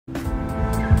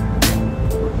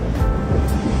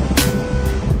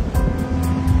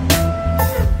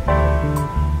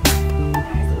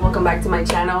my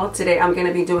channel. Today I'm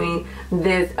gonna be doing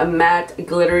this matte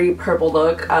glittery purple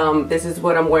look. This is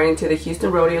what I'm wearing to the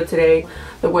Houston Rodeo today.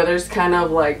 The weather's kind of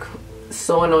like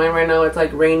so annoying right now. It's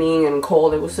like raining and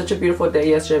cold. It was such a beautiful day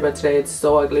yesterday, but today it's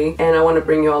so ugly, and I want to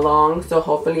bring you along, so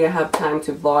hopefully I have time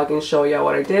to vlog and show you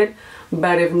what I did.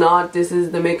 But if not, this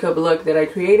is the makeup look that I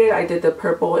created. I did the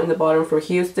purple in the bottom for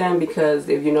Houston because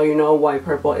if you know, you know why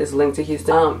purple is linked to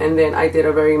Houston. And then I did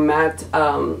a very matte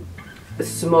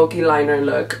smoky liner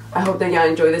look. I hope that y'all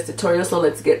enjoy this tutorial, so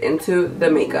let's get into the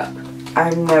makeup.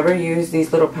 I've never used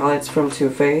these little palettes from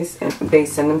Too Faced, and they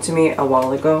sent them to me a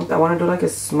while ago. I want to do like a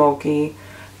smoky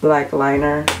black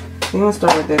liner. I'm going to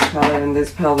start with this palette, and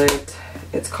this palette,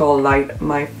 it's called Light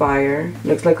My Fire.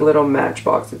 Looks like a little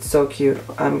matchbox. It's so cute.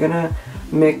 I'm going to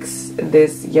mix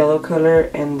this yellow color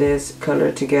and this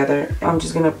color together. I'm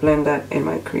just going to blend that in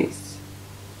my crease.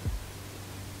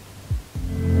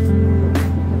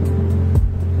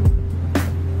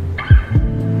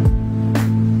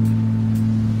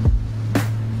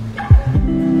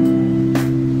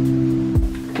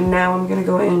 Now I'm gonna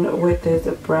go in with this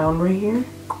brown right here,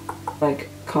 like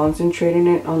concentrating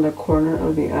it on the corner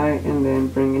of the eye and then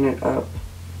bringing it up.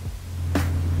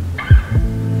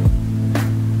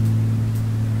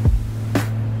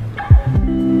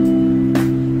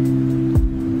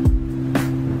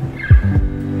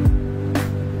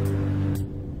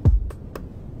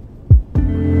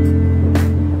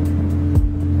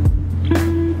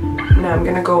 Now I'm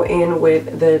gonna go in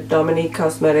with the Dominique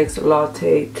Cosmetics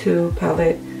Latte 2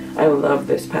 palette. I love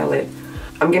this palette.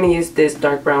 I'm gonna use this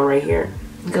dark brown right here.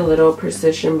 Like a little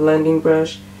precision blending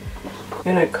brush. I'm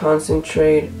gonna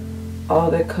concentrate all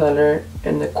the color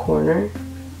in the corner.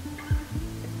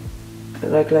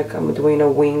 Like I'm doing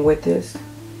a wing with this.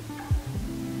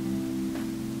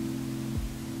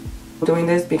 I'm doing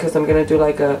this because I'm gonna do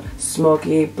like a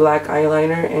smoky black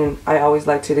eyeliner, and I always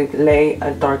like to lay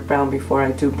a dark brown before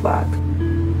I do black.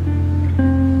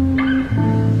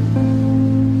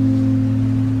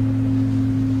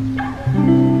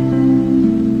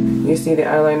 You see the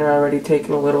eyeliner already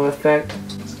taking a little effect.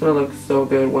 It's gonna look so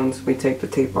good once we take the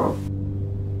tape off.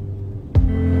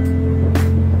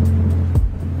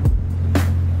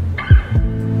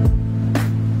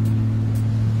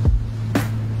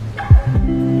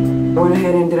 I went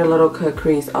ahead and did a little cut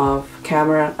crease off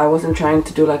camera. I wasn't trying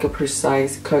to do like a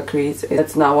precise cut crease.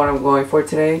 That's not what I'm going for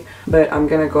today. But I'm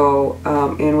gonna go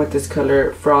in with this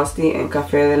color Frosty and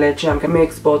Café de Leche. I'm gonna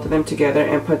mix both of them together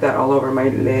and put that all over my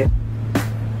lid.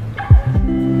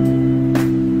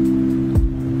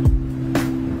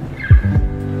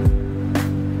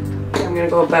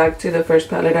 Go back to the first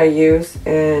palette I used,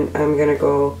 and I'm gonna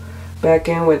go back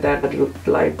in with that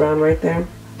light brown right there,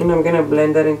 and I'm gonna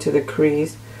blend that into the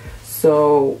crease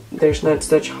so there's not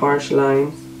such harsh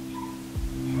lines.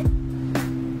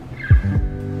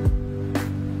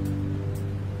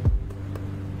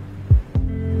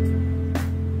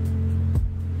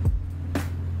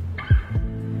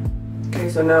 Okay,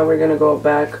 so now we're gonna go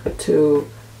back to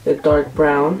the dark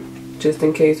brown, just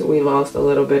in case we lost a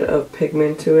little bit of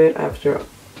pigment to it after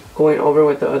going over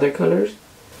with the other colors.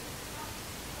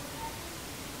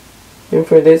 And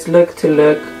for this look to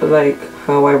look like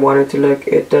how I want it to look,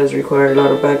 it does require a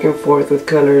lot of back and forth with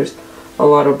colors, a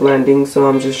lot of blending, so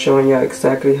I'm just showing you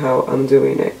exactly how I'm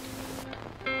doing it.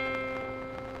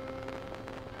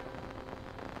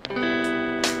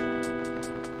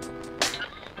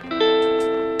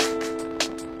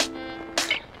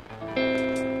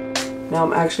 Now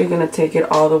I'm actually going to take it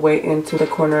all the way into the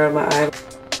corner of my eye.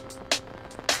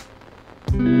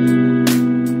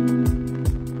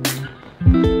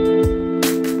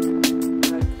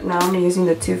 Now I'm using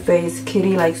the Too Faced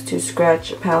Kitty Likes to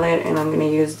Scratch palette, and I'm going to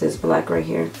use this black right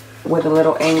here with a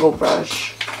little angle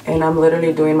brush. And I'm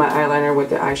literally doing my eyeliner with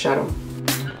the eyeshadow.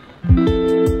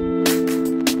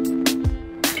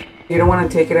 You don't want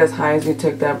to take it as high as you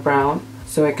took that brown,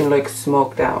 so it can look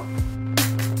smoked out.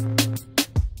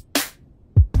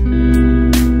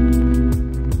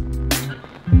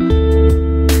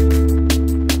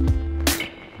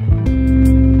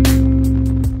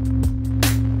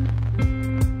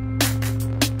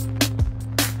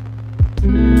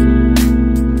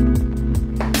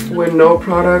 With no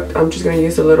product, I'm just going to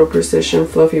use a little precision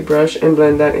fluffy brush and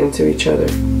blend that into each other.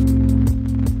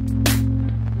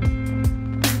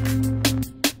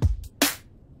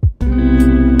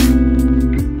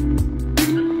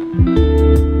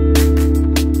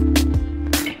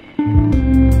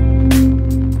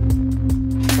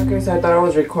 So I thought I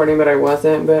was recording, but I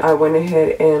wasn't. But I went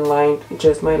ahead and lined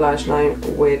just my lash line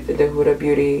with the Huda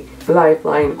Beauty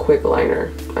Lifeline Quick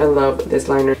Liner. I love this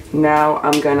liner. Now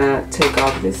I'm gonna take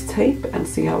off this tape and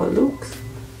see how it looks.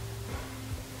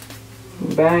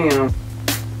 Bam.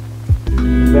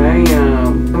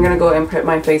 Bam. I'm gonna go and prep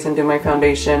my face and do my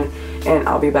foundation, and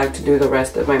I'll be back to do the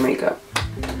rest of my makeup.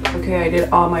 Okay, I did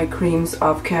all my creams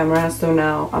off camera, so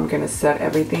now I'm gonna set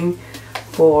everything.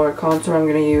 For contour, I'm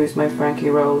gonna use my Frankie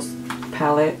Rose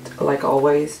palette, like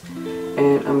always,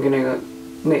 and I'm gonna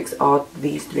mix all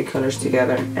these three colors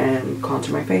together and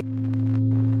contour my face.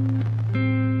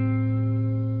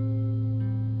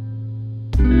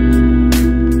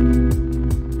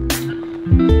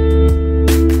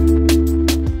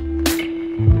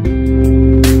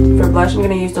 For blush, I'm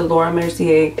gonna use the Laura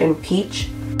Mercier in Peach.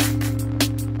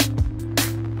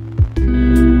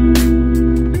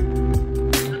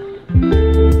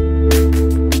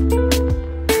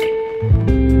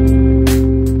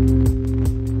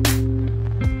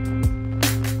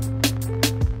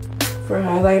 For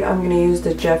highlight, I'm going to use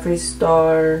the Jeffree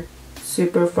Star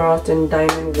Super Frost and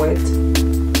Diamond Wit.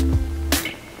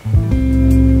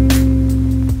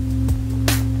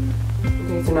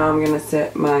 Okay, so now I'm going to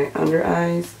set my under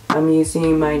eyes. I'm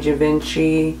using my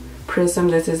Givenchy Prism.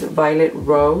 This is Violet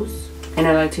Rose. And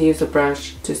I like to use a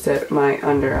brush to set my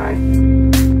under eye.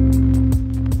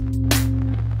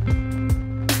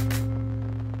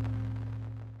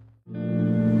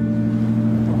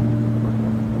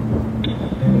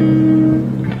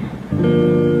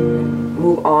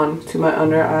 Move on to my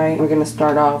under eye. I'm gonna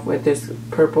start off with this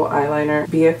purple eyeliner,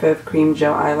 BFF Cream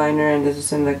Gel Eyeliner, and this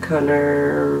is in the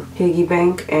color Piggy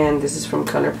Bank, and this is from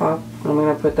ColourPop. I'm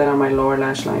gonna put that on my lower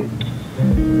lash line.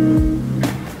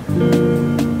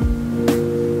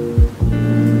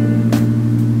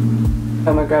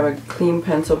 I'm gonna grab a clean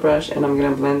pencil brush and I'm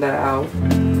gonna blend that out.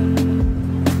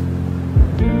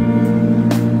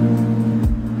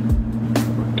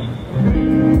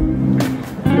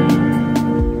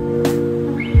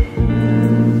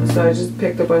 So I just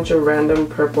picked a bunch of random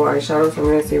purple eyeshadows. I'm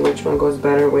going to see which one goes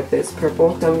better with this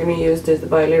purple. So I'm going to use this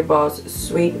Voss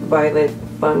Sweet Violet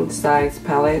Fun Size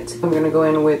palette. I'm going to go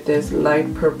in with this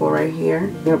light purple right here.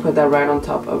 I'm going to put that right on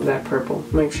top of that purple.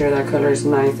 Make sure that color is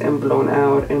nice and blown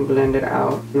out and blended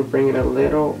out. And bring it a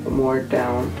little more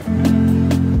down.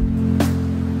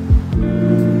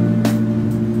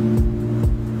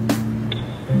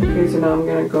 Okay, so now I'm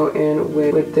going to go in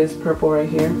with this purple right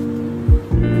here.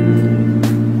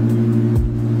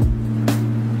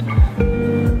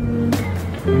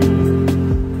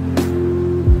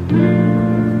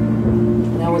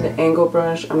 Angle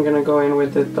brush, I'm gonna go in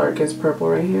with the darkest purple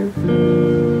right here. I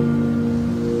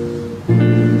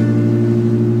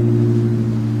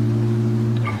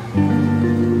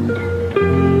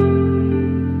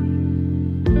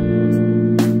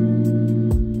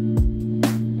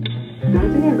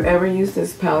don't think I've ever used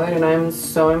this palette, and I'm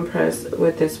so impressed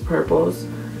with these purples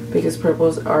because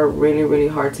purples are really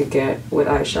hard to get with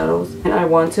eyeshadows. And I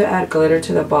want to add glitter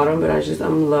to the bottom, but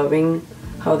I'm loving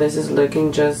how this is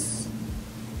looking just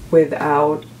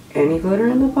without any glitter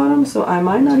in the bottom, so I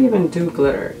might not even do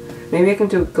glitter. Maybe I can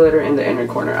do glitter in the inner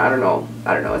corner. I don't know,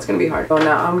 it's gonna be hard. So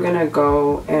now I'm gonna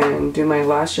go and do my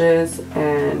lashes,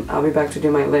 and I'll be back to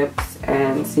do my lips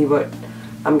and see what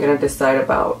I'm gonna decide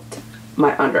about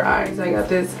my under eyes. I got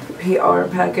this PR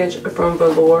package from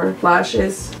Velour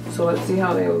lashes, so let's see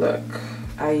how they look.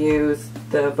 I use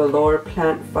the Velour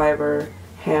Plant Fiber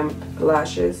Hemp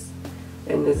lashes,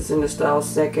 and this is in the style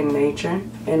Second Nature.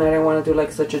 And I didn't want to do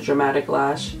like such a dramatic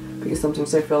lash because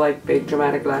sometimes I feel like big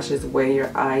dramatic lashes weigh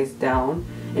your eyes down,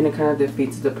 and it kind of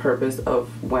defeats the purpose of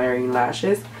wearing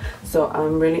lashes. So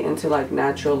I'm really into like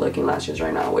natural looking lashes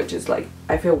right now, which is like,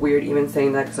 I feel weird even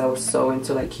saying that because I was so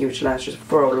into like huge lashes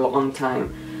for a long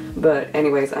time. But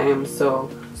anyways, I am so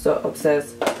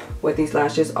obsessed with these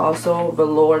lashes. Also,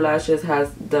 Velour lashes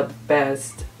has the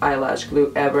best eyelash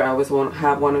glue ever. I always want to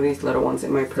have one of these little ones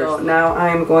in my purse. So now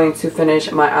I'm going to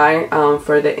finish my eye.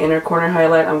 For the inner corner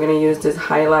highlight, I'm going to use this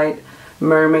Hi-Lite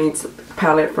Mermaids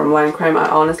palette from Line Crime. I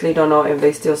honestly don't know if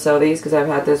they still sell these because I've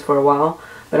had this for a while,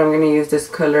 but I'm going to use this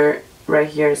color right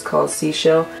here. It's called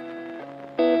Seashell.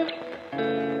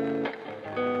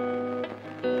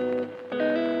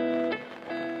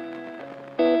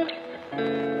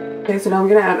 Okay, so now I'm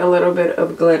going to add a little bit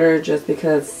of glitter just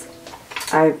because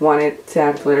I wanted to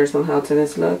add glitter somehow to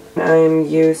this look. I'm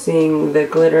using the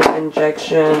Glitter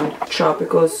Injection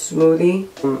Tropical Smoothie.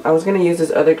 I was going to use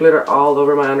this other glitter all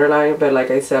over my underline, but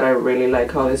like I said, I really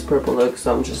like how this purple looks,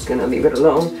 so I'm just going to leave it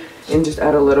alone and just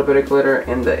add a little bit of glitter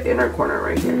in the inner corner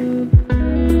right here.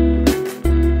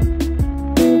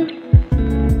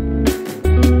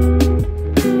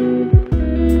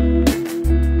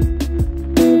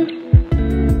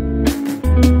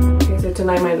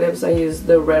 Tonight my lips, I use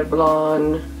the Red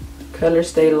Blonde Color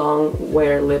Stay Long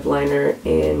Wear Lip Liner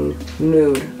in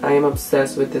Nude. I am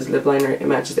obsessed with this lip liner. It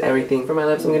matches everything. For my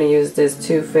lips, I'm going to use this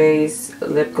Too Faced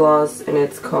lip gloss, and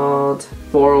it's called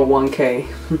 401k.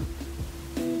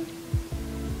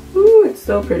 Ooh, it's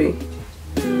so pretty.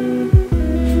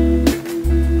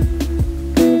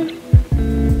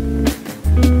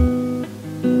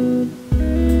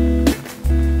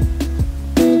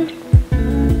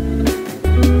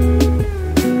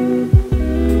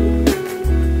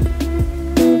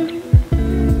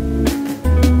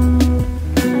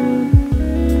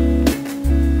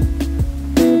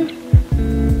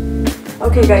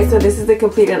 Okay guys, so this is the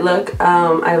completed look.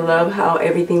 I love how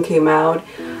everything came out.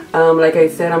 Like I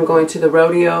said, I'm going to the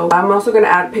rodeo. I'm also going to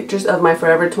add pictures of my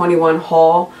Forever 21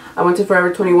 haul. I went to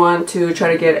Forever 21 to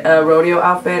try to get a rodeo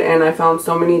outfit, and I found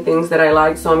so many things that I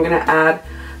liked, so I'm going to add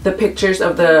the pictures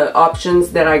of the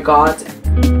options that I got.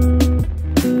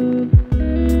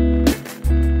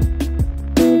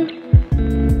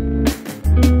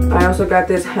 I also got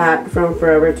this hat from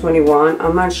Forever 21.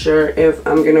 I'm not sure if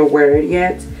I'm going to wear it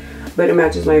yet, but it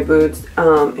matches my boots,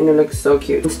 and it looks so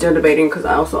cute. I'm still debating because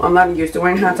I'm not used to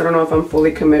wearing hats. I don't know if I'm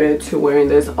fully committed to wearing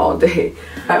this all day.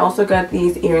 I also got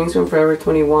these earrings from Forever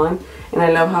 21, and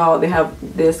I love how they have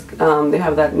this, they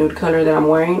have that nude color that I'm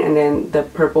wearing, and then the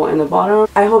purple in the bottom.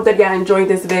 I hope that y'all enjoyed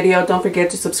this video. Don't forget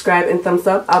to subscribe and thumbs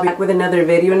up. I'll be back with another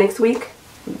video next week.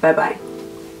 Bye bye.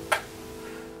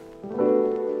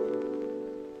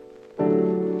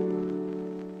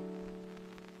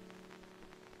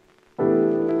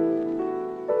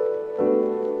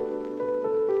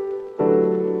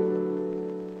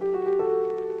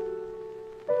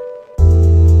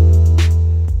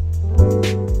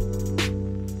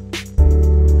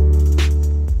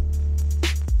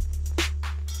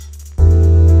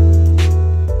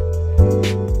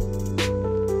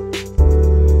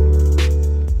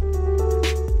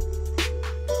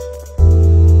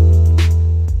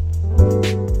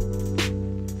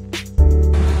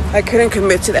 I couldn't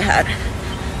commit to the hat.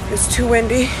 It's too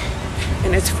windy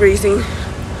and it's freezing,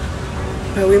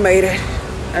 but we made it.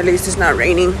 At least it's not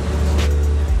raining.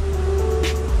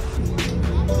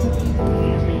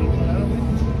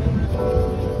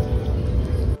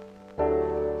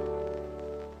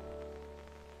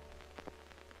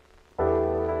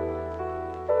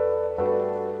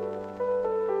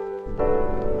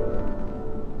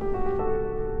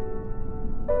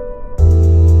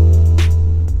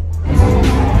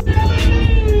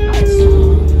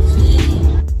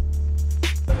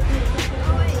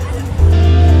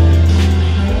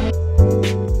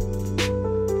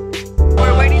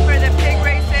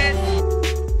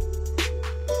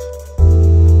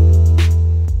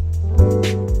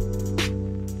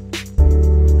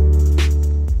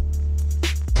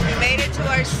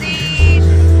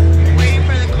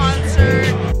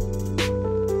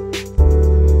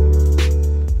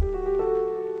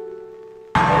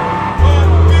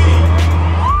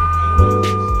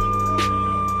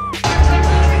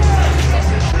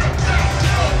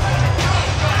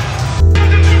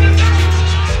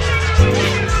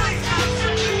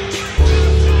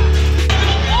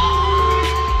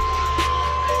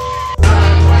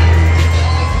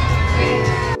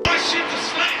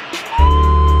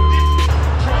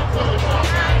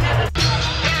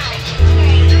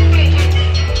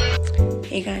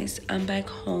 Hey guys, I'm back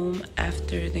home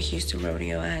after the Houston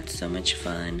rodeo. I had so much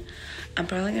fun. I'm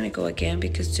probably gonna go again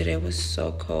because today was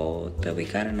so cold, but we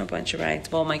got on a bunch of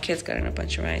rides. Well, my kids got on a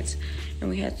bunch of rides and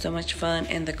we had so much fun,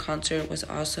 and the concert was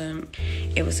awesome.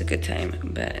 It was a good time,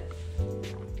 but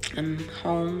I'm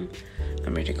home.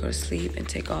 I'm ready to go to sleep and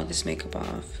take all this makeup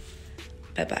off.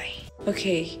 Bye-bye.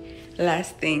 Okay,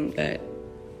 last thing, but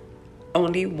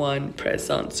only one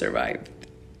press-on survived.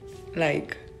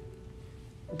 Like,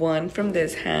 one from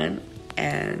this hand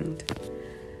and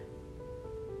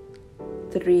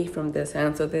 3 from this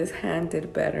hand. So this hand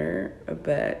did better,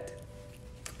 but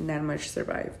not much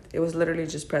survived. It was literally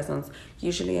just press-ons.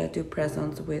 Usually I do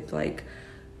press-ons with like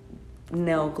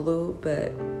nail glue,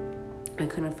 but I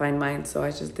couldn't find mine, so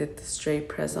I just did the straight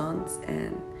press-ons,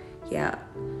 and yeah,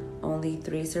 only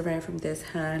 3 survived from this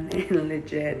hand and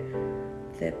legit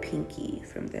the pinky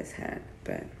from this hand.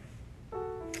 But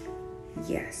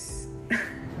yes.